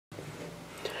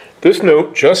This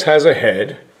note just has a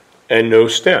head and no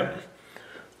stem.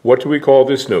 What do we call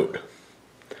this note?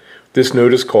 This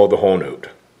note is called the whole note.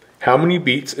 How many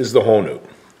beats is the whole note?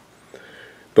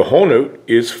 The whole note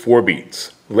is 4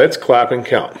 beats. Let's clap and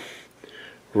count.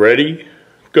 Ready,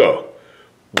 go.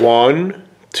 1,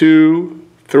 2,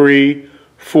 3,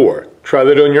 4. Try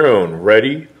that on your own.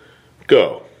 Ready,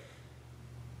 go.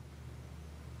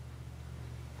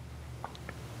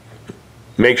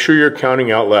 Make sure you're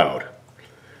counting out loud.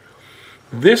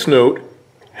 This note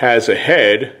has a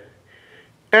head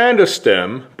and a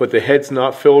stem, but the head's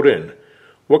not filled in.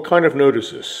 What kind of note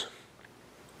is this?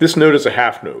 This note is a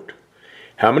half note.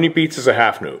 How many beats is a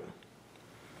half note?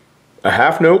 A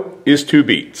half note is 2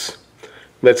 beats.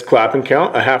 Let's clap and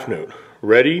count a half note.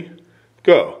 Ready,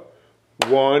 go.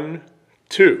 1,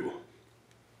 2.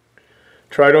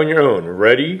 Try it on your own.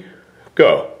 Ready,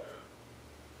 go.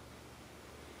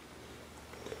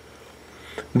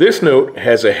 This note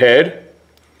has a head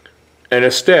and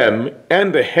a stem,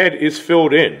 and the head is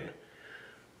filled in.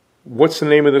 What's the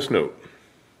name of this note?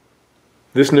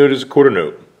 This note is a quarter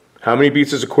note. How many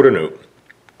beats is a quarter note?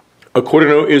 A quarter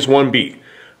note is 1 beat.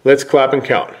 Let's clap and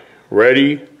count.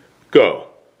 Ready, go.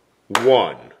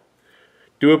 1.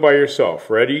 Do it by yourself.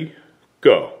 Ready,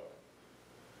 go.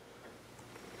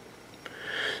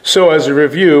 So as a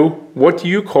review, what do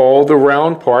you call the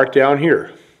round part down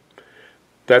here?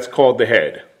 That's called the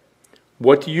head.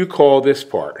 What do you call this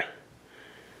part?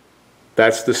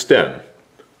 That's the stem.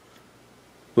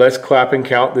 Let's clap and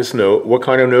count this note. What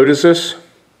kind of note is this?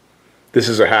 This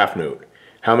is a half note.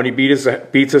 How many beats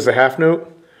is a half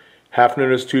note? Half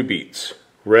note is 2 beats.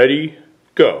 Ready,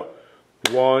 go.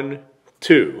 1,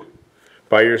 2.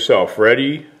 By yourself.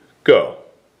 Ready, go.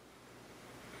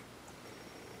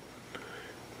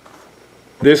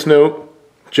 This note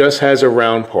just has a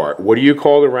round part. What do you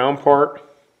call the round part?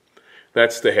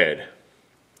 That's the head.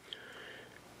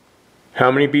 How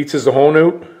many beats is the whole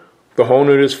note? The whole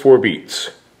note is 4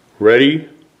 beats. Ready,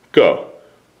 go.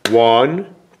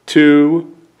 1,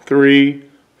 2, 3,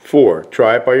 4.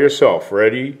 Try it by yourself.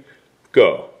 Ready,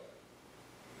 go.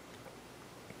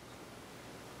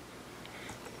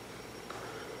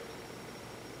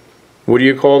 What do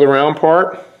you call the round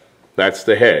part? That's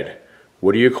the head.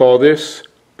 What do you call this?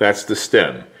 That's the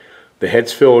stem. The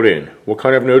head's filled in. What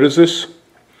kind of note is this?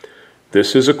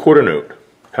 This is a quarter note.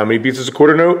 How many beats is a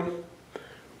quarter note?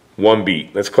 1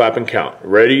 beat. Let's clap and count.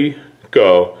 Ready,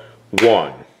 go.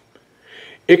 1.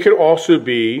 It could also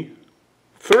be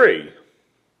 3.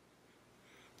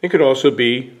 It could also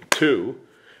be 2,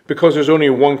 because there's only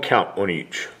 1 count on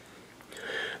each.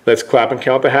 Let's clap and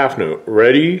count the half note.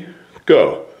 Ready,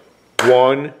 go.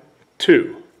 1,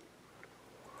 2.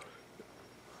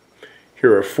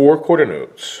 Here are 4 quarter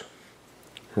notes.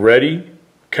 Ready,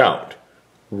 count.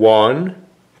 1,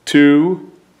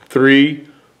 2, 3,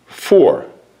 4.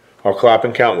 I'll clap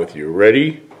and count with you.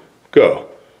 Ready, go.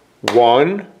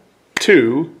 1,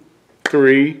 2,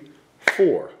 3,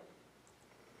 4.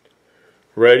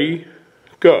 Ready,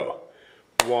 go.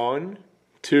 1,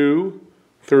 2,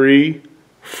 3,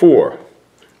 4.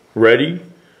 Ready,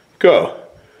 go.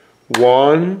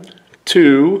 1,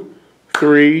 2,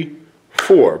 3,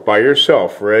 4. By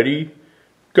yourself. Ready,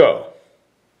 go.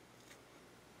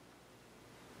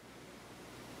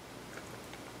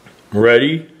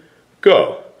 Ready,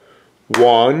 go.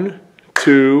 1,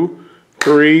 2,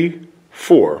 3,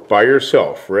 4. By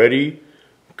yourself. Ready,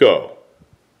 go.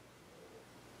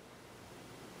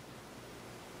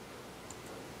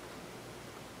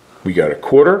 We got a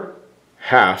quarter,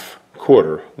 half,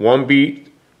 quarter. 1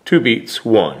 beat, 2 beats,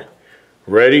 1.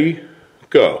 Ready,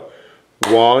 go.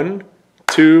 1,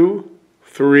 2,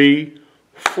 3,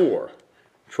 4.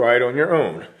 Try it on your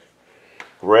own.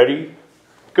 Ready,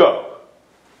 go.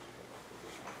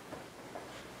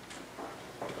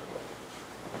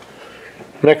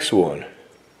 Next one.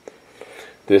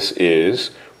 This is,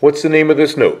 what's the name of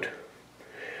this note?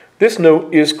 This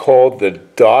note is called the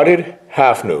dotted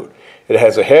half note. It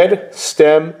has a head,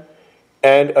 stem,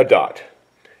 and a dot.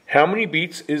 How many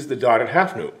beats is the dotted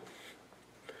half note?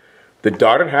 The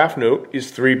dotted half note is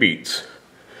 3 beats.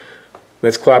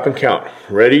 Let's clap and count.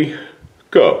 Ready,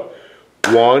 go.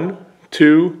 1,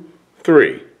 2,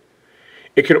 3.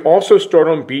 It can also start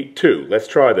on beat 2. Let's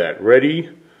try that.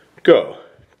 Ready, go.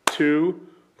 2,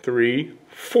 3,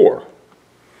 4.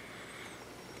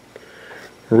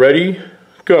 Ready,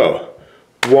 go.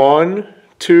 1,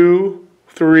 2,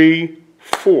 3,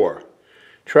 4.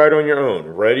 Try it on your own.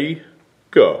 Ready,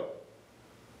 go.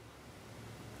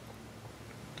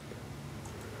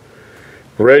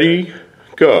 Ready,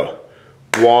 go.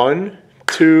 1,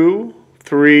 2,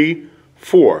 3,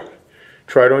 4.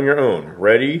 Try it on your own.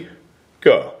 Ready,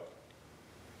 go.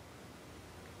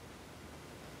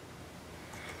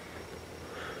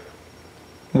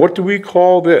 What do we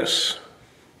call this?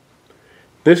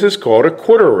 This is called a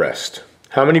quarter rest.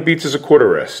 How many beats is a quarter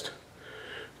rest?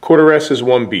 Quarter rest is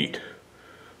 1 beat.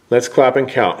 Let's clap and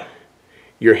count.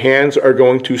 Your hands are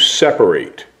going to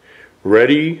separate.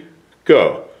 Ready,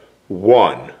 go.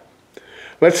 1.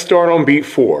 Let's start on beat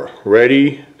 4.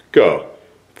 Ready, go.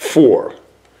 4.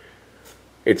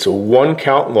 It's a 1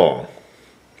 count long.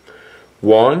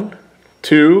 1,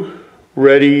 2,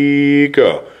 ready,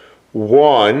 go.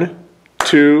 1,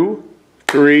 2,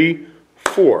 3,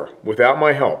 4. Without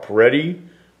my help. Ready,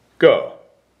 go.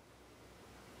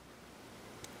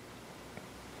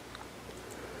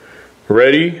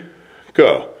 Ready,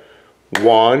 go.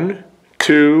 1,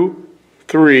 2,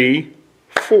 3,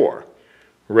 4.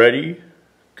 Ready,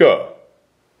 go.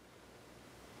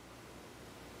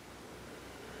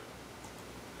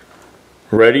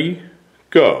 Ready,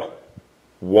 go.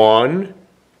 1,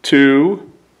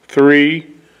 2, 3,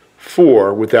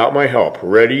 4. Without my help.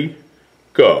 Ready,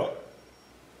 go.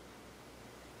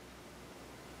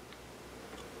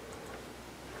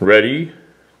 Ready,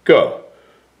 go.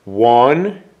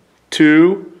 1,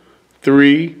 2,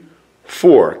 3,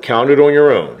 4. Count it on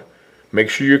your own.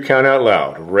 Make sure you count out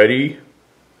loud. Ready,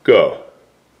 go.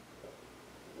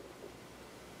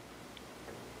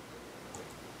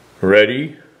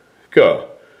 Ready, go.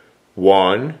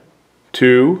 1,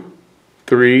 2,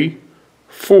 3,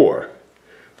 4.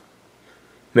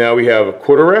 Now we have a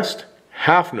quarter rest,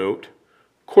 half note,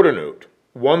 quarter note.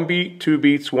 1 beat, 2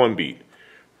 beats, 1 beat.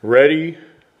 Ready,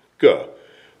 go.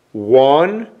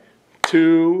 1,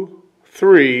 2,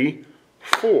 3,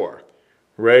 4.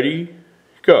 Ready,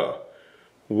 go.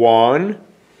 1,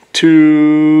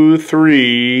 2,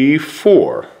 3,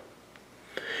 4.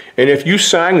 And if you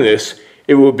sang this,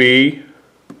 it will be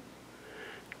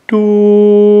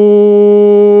do,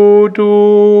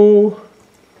 do.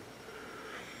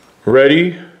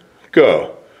 Ready,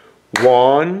 go.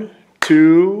 1,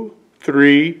 2,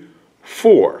 3,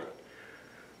 4.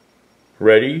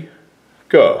 Ready,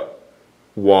 go.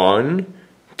 1,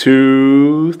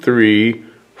 2, 3,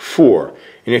 4.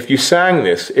 And if you sang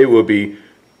this, it would be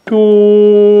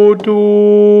do, do.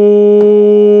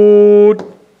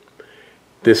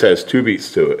 This has 2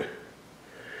 beats to it.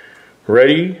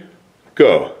 Ready,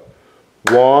 go.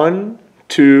 1,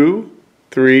 2,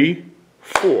 3,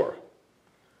 4.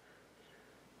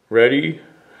 Ready,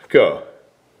 go.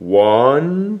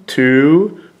 1,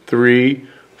 2, 3,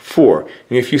 4.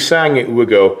 And if you sang it, it would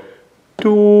go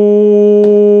do,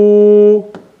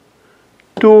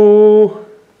 do.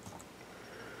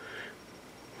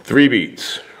 3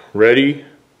 beats. Ready,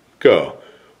 go.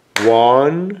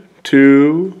 1,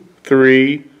 2,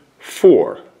 3,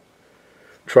 4.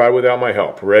 Try without my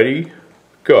help. Ready,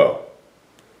 go.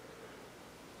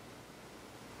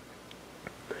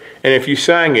 And if you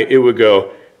sang it, it would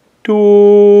go do.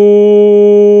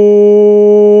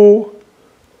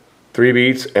 3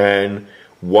 beats and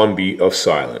 1 beat of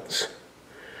silence.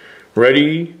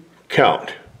 Ready,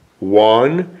 count.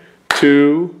 1,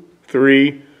 2,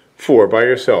 3, 4. By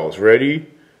yourselves. Ready,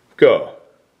 go.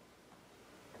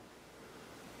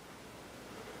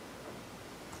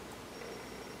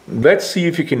 Let's see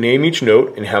if you can name each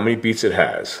note and how many beats it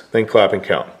has. Then clap and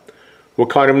count.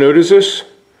 What kind of note is this?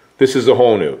 This is a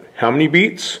whole note. How many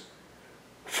beats?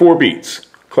 4 beats.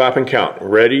 Clap and count.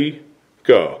 Ready,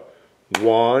 go.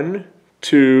 1,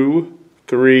 2,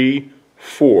 3,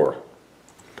 4.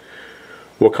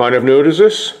 What kind of note is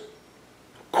this?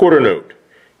 Quarter note.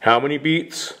 How many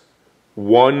beats?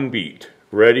 1 beat.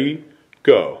 Ready,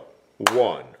 go.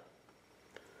 1.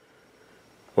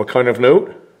 What kind of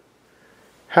note?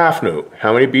 Half note.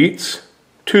 How many beats?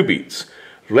 2 beats.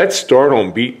 Let's start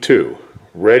on beat 2.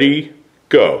 Ready,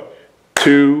 go.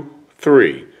 2,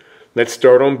 3. Let's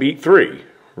start on beat 3.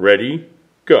 Ready,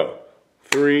 go.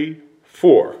 3,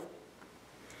 4.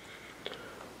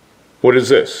 What is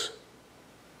this?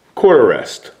 Quarter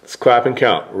rest. Let's clap and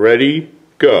count. Ready,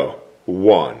 go.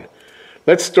 1.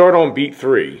 Let's start on beat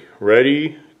 3.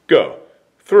 Ready, go.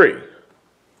 3.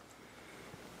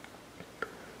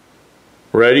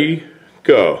 Ready,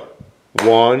 go.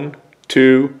 1,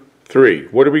 2, 3.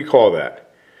 What do we call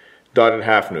that? Dotted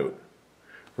half note.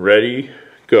 Ready,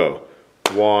 go.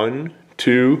 1,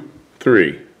 2,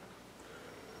 3.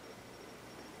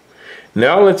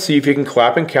 Now let's see if you can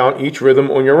clap and count each rhythm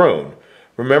on your own.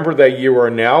 Remember that you are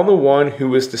now the one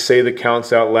who is to say the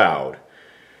counts out loud,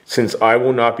 since I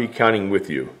will not be counting with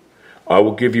you. I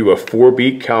will give you a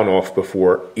 4-beat count off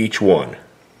before each one.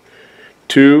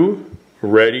 2,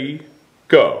 ready,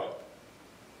 go.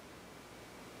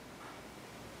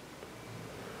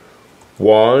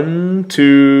 1,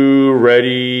 2,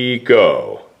 ready,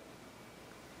 go.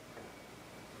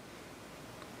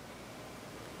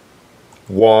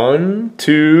 1,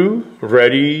 2,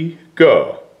 ready,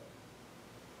 go.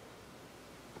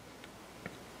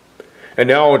 And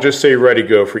now I'll just say ready,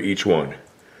 go for each one.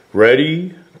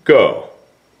 Ready, go.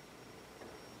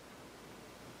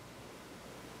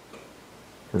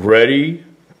 Ready,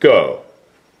 go.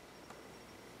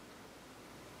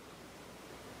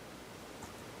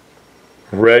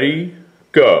 Ready,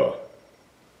 go.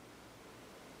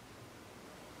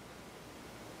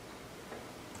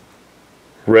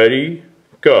 Ready,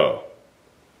 go.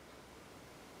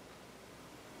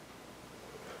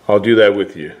 I'll do that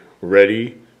with you.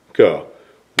 Ready, go.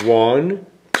 1,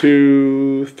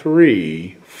 2,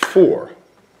 3, 4.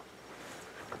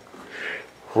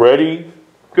 Ready,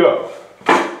 go.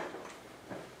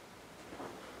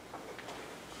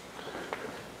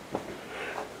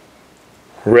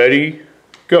 Ready,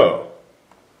 go.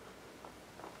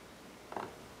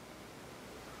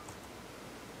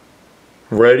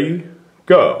 Ready,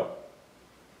 go.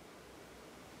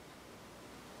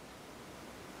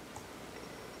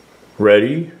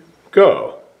 Ready,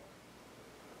 go.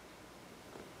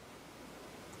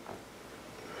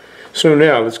 So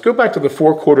now let's go back to the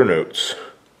 4 quarter notes.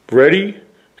 Ready,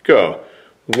 go.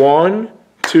 1,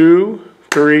 2,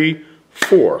 3,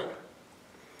 4.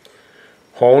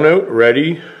 Whole note,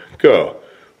 ready, go.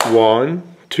 1,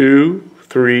 2,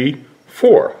 3,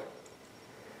 4.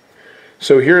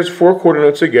 So here's 4 quarter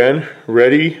notes again.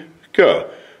 Ready, go.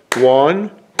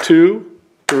 1, 2,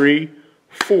 3,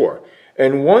 4.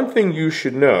 And one thing you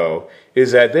should know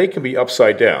is that they can be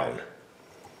upside down.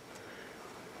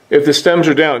 If the stems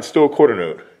are down, it's still a quarter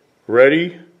note.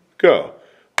 Ready, go.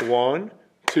 1,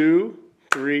 2,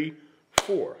 3,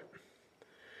 4.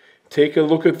 Take a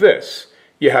look at this.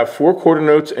 You have 4 quarter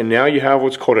notes, and now you have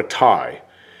what's called a tie.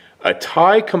 A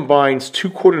tie combines 2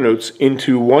 quarter notes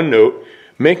into one note,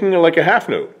 making it like a half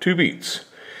note, 2 beats.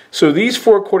 So these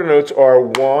 4 quarter notes are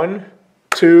 1,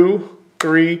 2,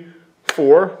 3,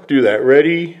 4. Do that.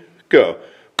 Ready, go.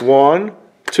 1,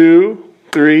 2,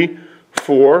 3,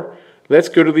 4. Let's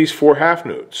go to these 4 half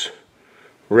notes.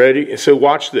 Ready? So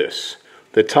watch this.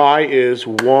 The tie is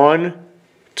 1,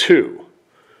 2.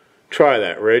 Try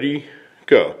that. Ready,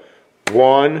 go.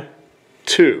 1,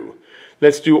 2.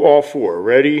 Let's do all 4.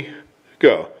 Ready,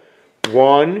 go.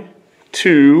 1,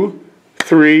 2,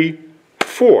 3,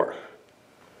 4.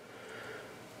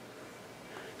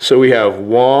 So we have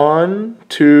 1,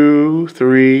 2,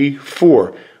 3,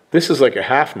 4. This is like a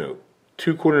half note.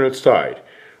 2 quarter notes tied.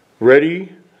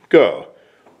 Ready, go.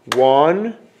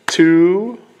 1,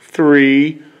 2,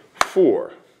 3,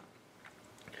 4.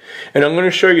 And I'm going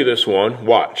to show you this one.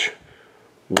 Watch.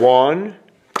 1,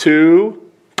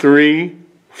 2, 3,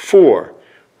 4.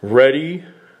 Ready,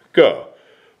 go.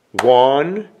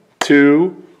 1,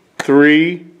 2,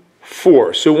 3,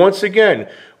 4. So once again,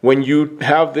 when you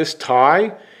have this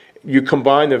tie, you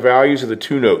combine the values of the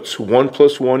 2 notes. 1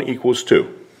 plus 1 equals 2.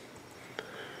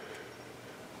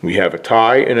 We have a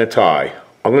tie and a tie.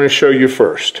 I'm going to show you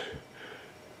first.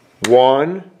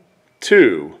 1,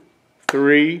 2,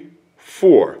 3,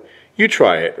 4. You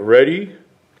try it. Ready,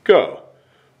 go.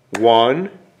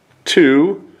 1,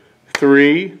 2,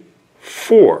 3,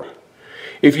 4.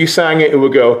 If you sang it, it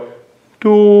would go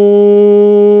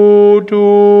do,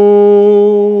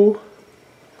 do.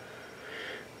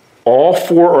 All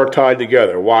 4 are tied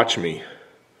together. Watch me.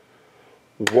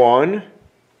 1,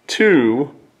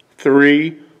 2,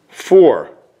 3,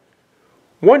 4.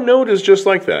 One note is just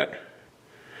like that.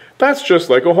 That's just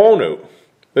like a whole note.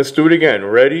 Let's do it again.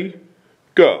 Ready,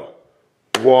 go.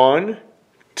 1,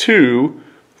 2,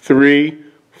 3,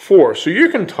 4. So you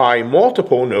can tie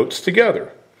multiple notes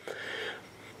together.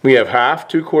 We have half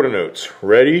 2 quarter notes.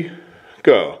 Ready,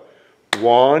 go.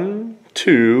 1,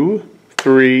 2,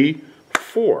 3,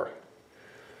 4.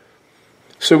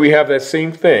 So we have that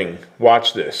same thing.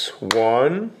 Watch this.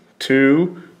 1,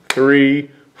 2, 3,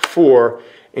 4.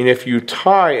 And if you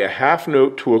tie a half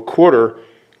note to a quarter,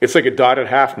 it's like a dotted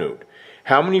half note.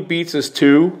 How many beats is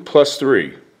 2 plus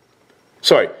 3?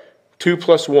 Sorry, 2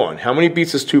 plus 1. How many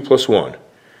beats is 2 plus 1?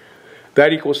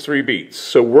 That equals 3 beats.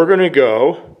 So we're going to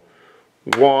go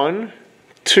 1,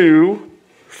 2,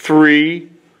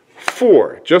 3,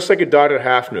 4. Just like a dotted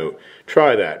half note.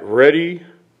 Try that. Ready,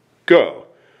 go.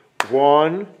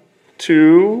 1,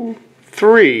 2,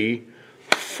 3,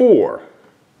 4.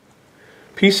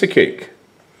 Piece of cake.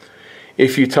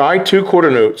 If you tie 2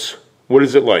 quarter notes, what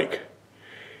is it like?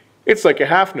 It's like a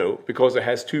half note because it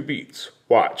has 2 beats.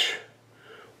 Watch.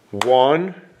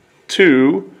 1,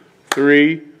 2,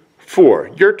 3,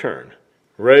 4. Your turn.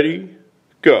 Ready,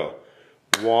 go.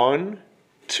 1,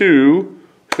 2,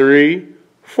 3,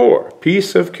 4.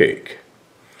 Piece of cake.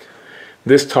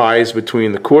 This ties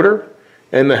between the quarter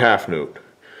and the half note.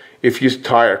 If you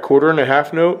tie a quarter and a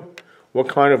half note, what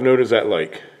kind of note is that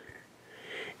like?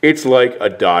 It's like a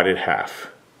dotted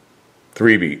half.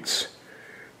 3 beats.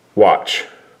 Watch.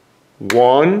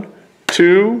 1,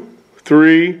 2,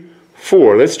 3,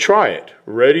 4. Let's try it.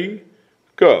 Ready?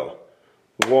 Go.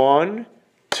 1,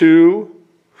 2,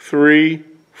 3,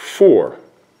 4.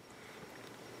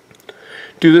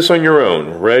 Do this on your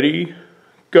own. Ready?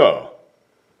 Go.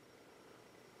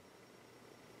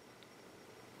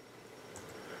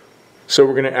 So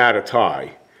we're going to add a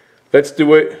tie. Let's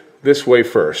do it this way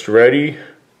first. Ready?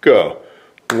 Go.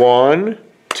 1,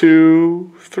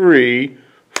 2, 3,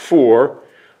 4.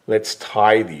 Let's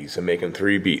tie these and make them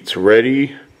 3 beats.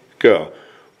 Ready? Go.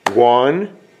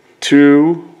 1,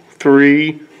 2,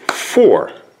 3,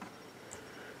 4.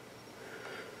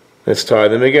 Let's tie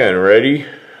them again. Ready?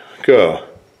 Go.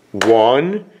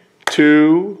 1,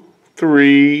 2,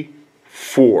 3,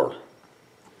 4.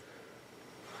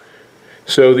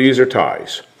 So these are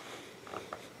ties.